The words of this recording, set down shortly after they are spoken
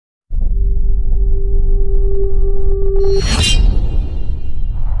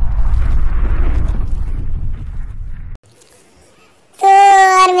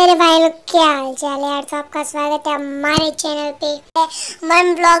क्या हाल चाल है यार। तो आपका स्वागत है हमारे चैनल पे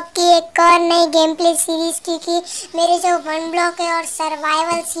वन ब्लॉक की एक और नई गेम प्ले सीरीज की मेरे जो वन ब्लॉक है और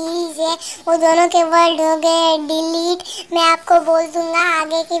सर्वाइवल सीरीज है वो दोनों के वर्ल्ड हो गए डिलीट। मैं आपको बोल दूंगा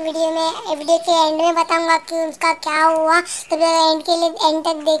आगे की वीडियो के एंड में बताऊंगा कि उसका क्या हुआ। तो एंड के लिए एंड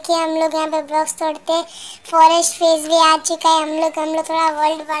तक देखिए। हम लोग यहाँ पे ब्लॉक्स तोड़ते, फॉरेस्ट फेज भी आ चुका है। हम लोग थोड़ा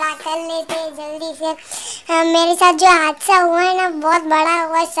वर्ल्ड बड़ा कर लेते हैं जल्दी से। मेरे साथ जो हादसा हुआ है ना बहुत बड़ा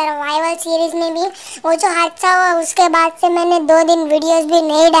हुआ है सर्वाइवल सीरीज में भी। वो जो हादसा हुआ उसके बाद से मैंने 2 दिन वीडियोस भी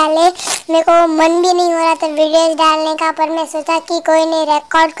नहीं डाले। मेरे को मन भी नहीं हो रहा था वीडियोस डालने का, पर मैं सोचा कि कोई नहीं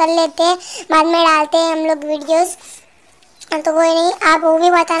रिकॉर्ड कर लेते हैं, बाद में डालते हैं हम लोग वीडियोस। तो कोई नहीं, आप वो भी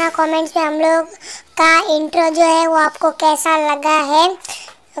बताना कमेंट्स में हम लोग का इंट्रो जो है वो आपको कैसा लगा है।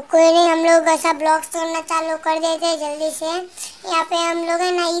 तो कोई नहीं, हम लोग ऐसा ब्लॉग्स तोड़ना चालू कर देते हैं जल्दी से। यहाँ पे हम लोग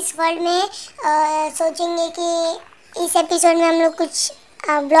है ना इस वर्ल्ड में सोचेंगे कि इस एपिसोड में हम लोग कुछ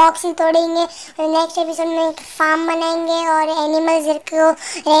ब्लॉक्स ही तोड़ेंगे और नेक्स्ट एपिसोड में एक फार्म बनाएंगे और एनिमल्स को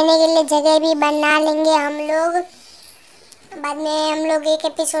रहने के लिए जगह भी बना लेंगे हम लोग। बाद में हम लोग एक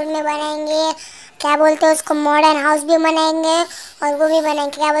एपिसोड में बनाएंगे क्या बोलते हैं उसको, मॉडर्न हाउस भी बनाएंगे और वो भी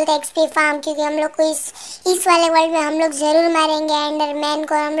बनाएंगे क्या बोलते हैं एक्सपी फार्म, क्योंकि हम लोग को इस वाले वर्ल्ड में हम लोग ज़रूर मारेंगे एंडरमैन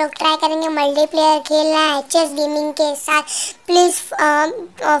को। हम लोग ट्राई करेंगे मल्टीप्लेयर खेलना एचएस गेमिंग के साथ। Please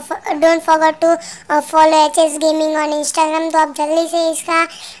don't forget to follow HS gaming on Instagram. तो आप जल्दी से इसका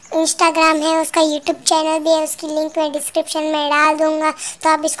इंस्टाग्राम है, उसका यूट्यूब चैनल भी है, उसकी लिंक मैं डिस्क्रिप्शन में डाल दूँगा, तो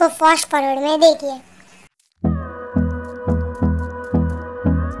आप इसको फास्ट फॉरवर्ड में देखिए।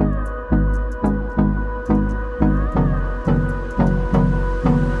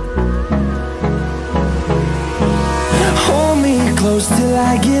 Close till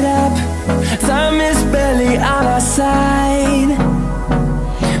I get up. Time is barely on our side.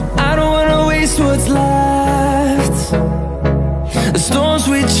 I don't wanna waste what's left. The storms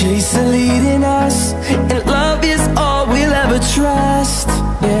we chase are leading us, and love is all we'll ever trust.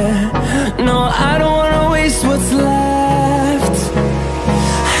 Yeah, no, I don't wanna waste what's left.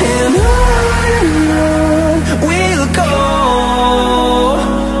 And on we'll go,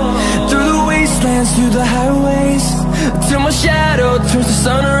 through the wastelands, through the highways, till my shadow turns to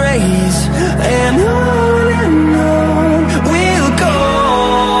sun rays. And on we'll go,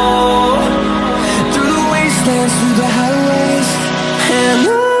 through the wastelands, through the highways, and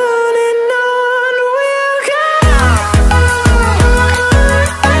on we'll go.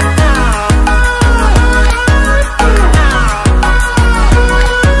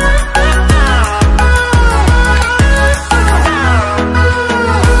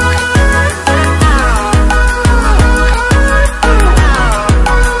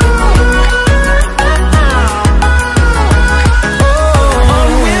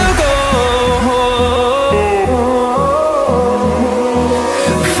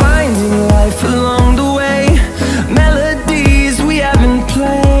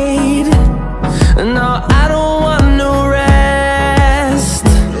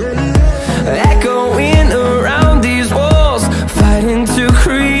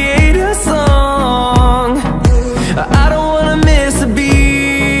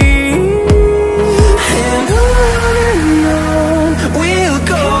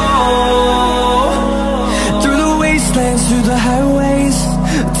 Through the highways,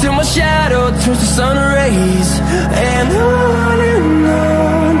 till my shadow turns to sun rays. And on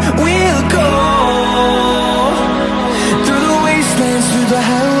we'll go, through the wastelands, through the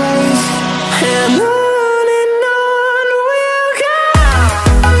highways, and on we'll go.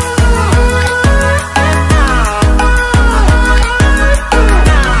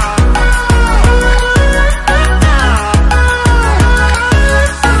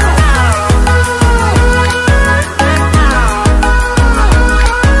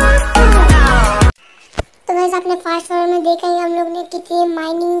 आपने fast forward में देखा ही हम लोग ने कितनी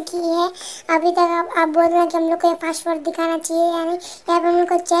mining की है अभी तक। आप बोल रहे हैं कि हम लोग को ये फास्ट फॉरवर्ड दिखाना चाहिए या नहीं। यहाँ पे हम लोग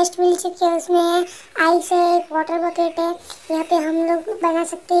को चेस्ट मिल चुकी है, उसमें है आइस है, एक वाटर बकेट है। यहाँ पे हम लोग बना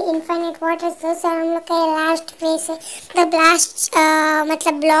सकते हैं इनफाइनाइट वाटर सोर्स। और हम लोग का लास्ट फेस है, मतलब लास्ट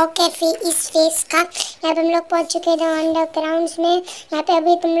मतलब ब्लॉक है इस फेस का। यहाँ पे हम लोग पहुँच चुके थे अंडरग्राउंड्स में। यहाँ पे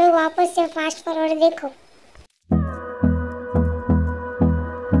अभी तुम लोग वापस से फास्ट फॉरवर्ड देखो।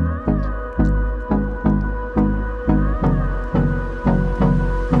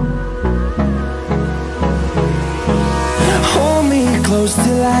 Close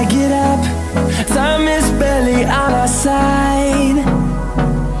till I get up. Time is barely on our side.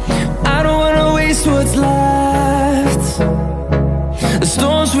 I don't wanna waste what's left. The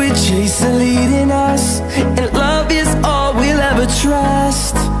storms we chase are leading us, and love is all we'll ever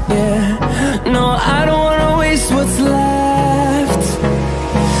trust. Yeah, no, I don't wanna waste what's left.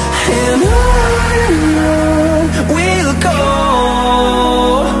 And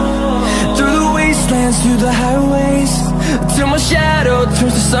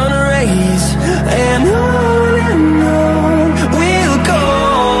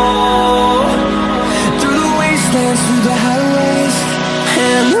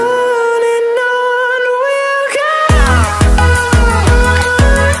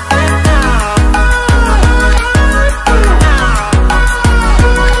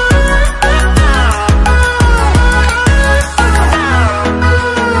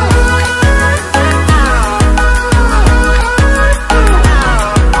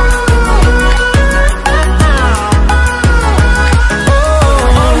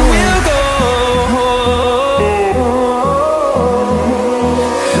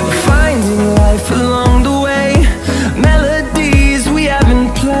life along the way, melodies we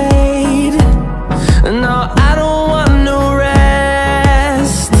haven't played. No, I don't want no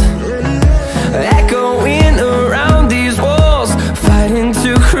rest, echoing around these walls, fighting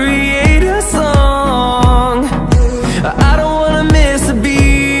to create a song. I don't wanna miss a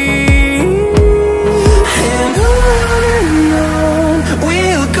beat, and on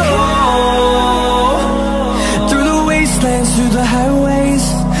we'll go, through the wastelands, through the highways,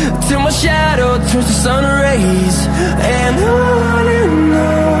 till my shadow turns to sun rays. And on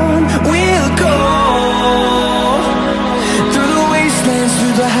we'll go, through the wastelands,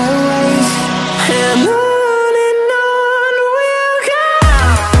 through the highways, and on we'll go.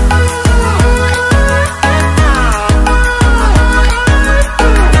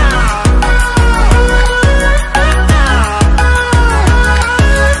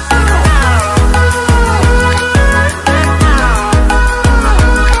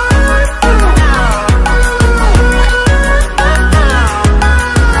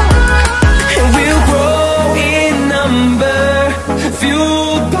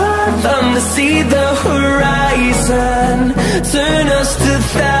 See the horizon, turn us to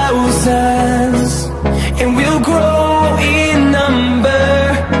thousands, and we'll grow in number,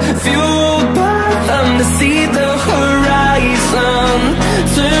 fueled by them to see the horizon,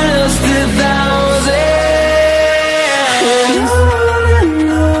 turn us to thousands, and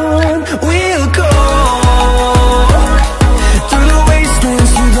on we'll go, through the wastelands,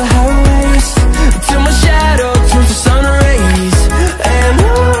 through the highways, till my shadow turns to sun rays. And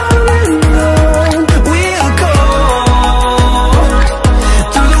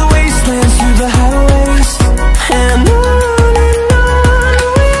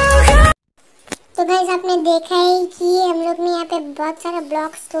तो guys आपने देखा है कि हम लोग ने यहाँ पे बहुत सारे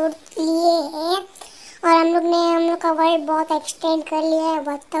ब्लॉक्स तोड़ लिए हैं और हम लोग का वर्ल्ड बहुत एक्सटेंड कर लिया है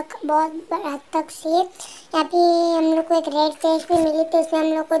बहुत हद तक से। यहाँ पे हम लोग को एक रेड फ्लैश भी मिली थी, उसमें हम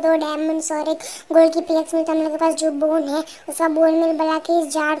लोग को 2 डायमंड्स और एक गोल्ड की पिलेक्स मिली। तो हम लोग के पास जो बोन है उसका बोन मिल बढ़ा के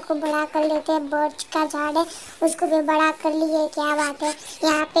इस झाड़ को बड़ा कर लेते हैं। बर्च का झाड़ है उसको भी बड़ा कर लिए, क्या बात है।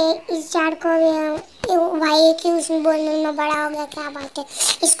 यहाँ पे इस झाड़ को भी भाई कि उसमें बोन मिल में बड़ा हो गया, क्या बात है।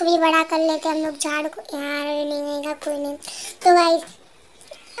 इसको भी बड़ा कर लेते हैं हम लोग झाड़ को। यहाँ नहीं आएगा कोई नहीं। तो गाइस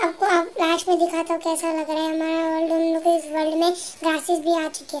आपको आप लास्ट में दिखाता हूँ कैसा लग रहा है हमारा वर्ल्ड। हम लोग इस वर्ल्ड में ग्रासेस भी आ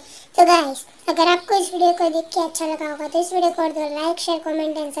चुके हैं। तो गाइस अगर आपको इस वीडियो को देख के अच्छा लगा होगा तो इस वीडियो को दो like, share,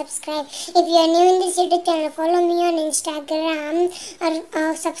 comment and subscribe. If you are new in this YouTube channel follow me on Instagram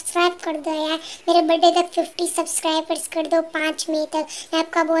और सब्सक्राइब कर दो यार। मेरे बर्थडे तक 50 सब्सक्राइबर्स कर दो 5 मई तक। मैं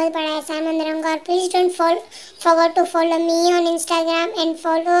आपका बहुत बड़ा एहसान मंद रहूँगा। और please don't forget to follow me on Instagram and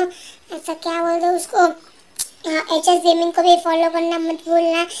follow ऐसा क्या बोल दो उसको HS गेमिंग को भी फॉलो करना मत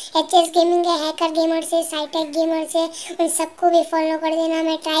भूलना। HS गेमिंग है, हैकर गेमर से, साइटेक गेमर से, उन सबको भी फॉलो कर देना।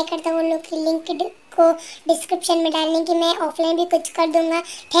 मैं ट्राई करता हूँ उन लोग की लिंक को डिस्क्रिप्शन में डालने की। मैं ऑफलाइन भी कुछ कर दूंगा।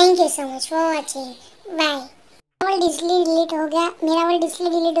 Thank you so much for watching, bye. World इसलिए डिलीट हो गया, मेरा वर्ल्ड इसलिए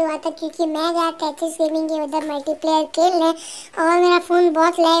डिलीट हुआ था क्योंकि मैं गया था HS गेमिंग के उधर मल्टीप्लेयर खेलने और मेरा फ़ोन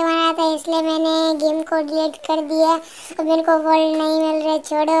बहुत लैग आ रहा था, इसलिए मैंने गेम को डिलीट कर दिया। अब मेरे को वर्ल्ड नहीं मिल रहे,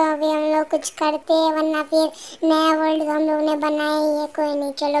 छोड़ो अभी हम लोग कुछ करते हैं वरना फिर नया वर्ल्ड हम लोग ने बनाया ही है। कोई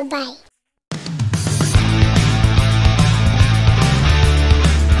नहीं, चलो बाय।